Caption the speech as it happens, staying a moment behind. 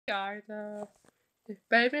guys, there's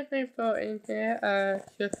baby info in here.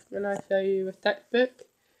 Just gonna show you a textbook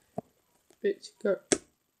which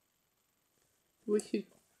we should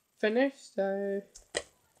finish. So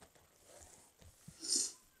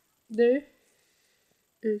this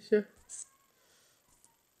is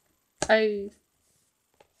a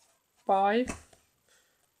A5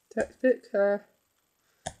 textbook.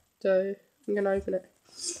 So I'm gonna open it.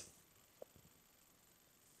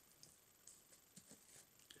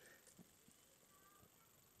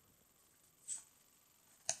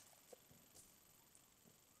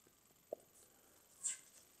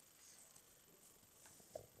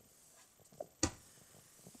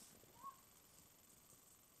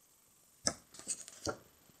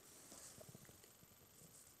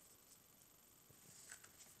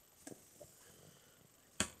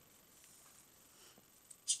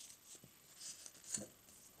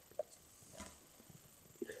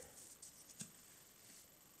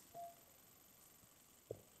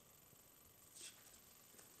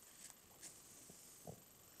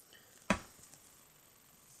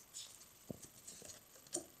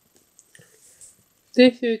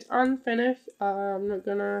 This is unfinished. I'm not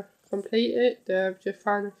gonna complete it. I'm just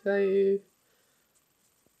trying to show you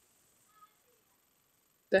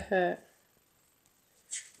the hair.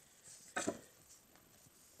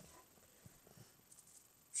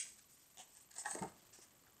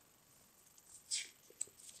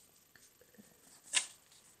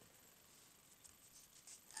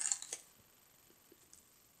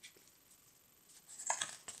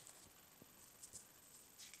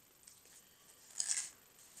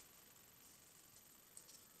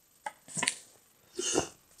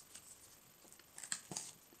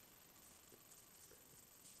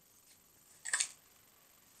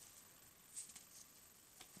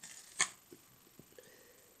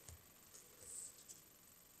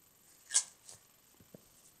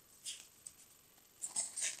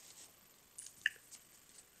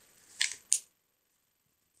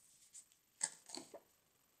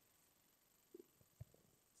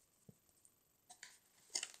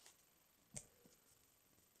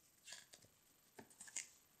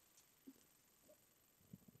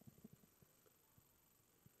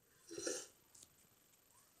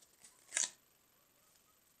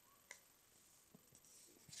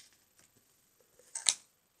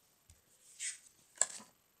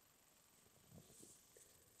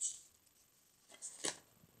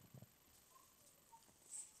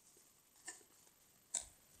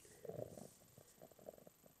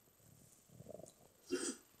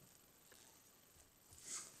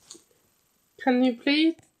 Can you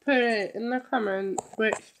please put it in the comments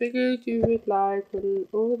which figures you would like and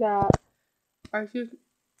all that?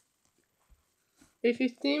 If you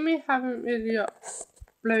see me haven't really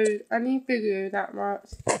uploaded any video that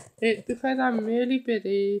much, it's because I'm really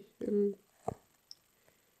busy and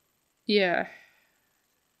yeah.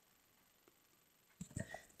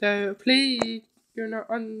 So please do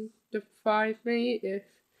not undefine me if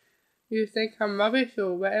you think I'm rubbish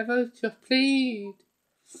or whatever. Just please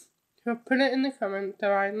just put it in the comments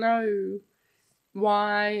so I know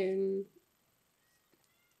why and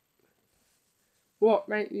what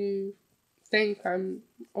makes you think I'm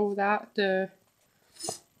all that.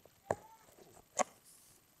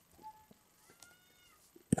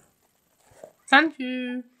 Thank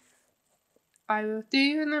you. I will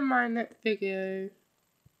see you in my next video.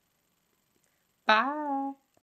 Bye.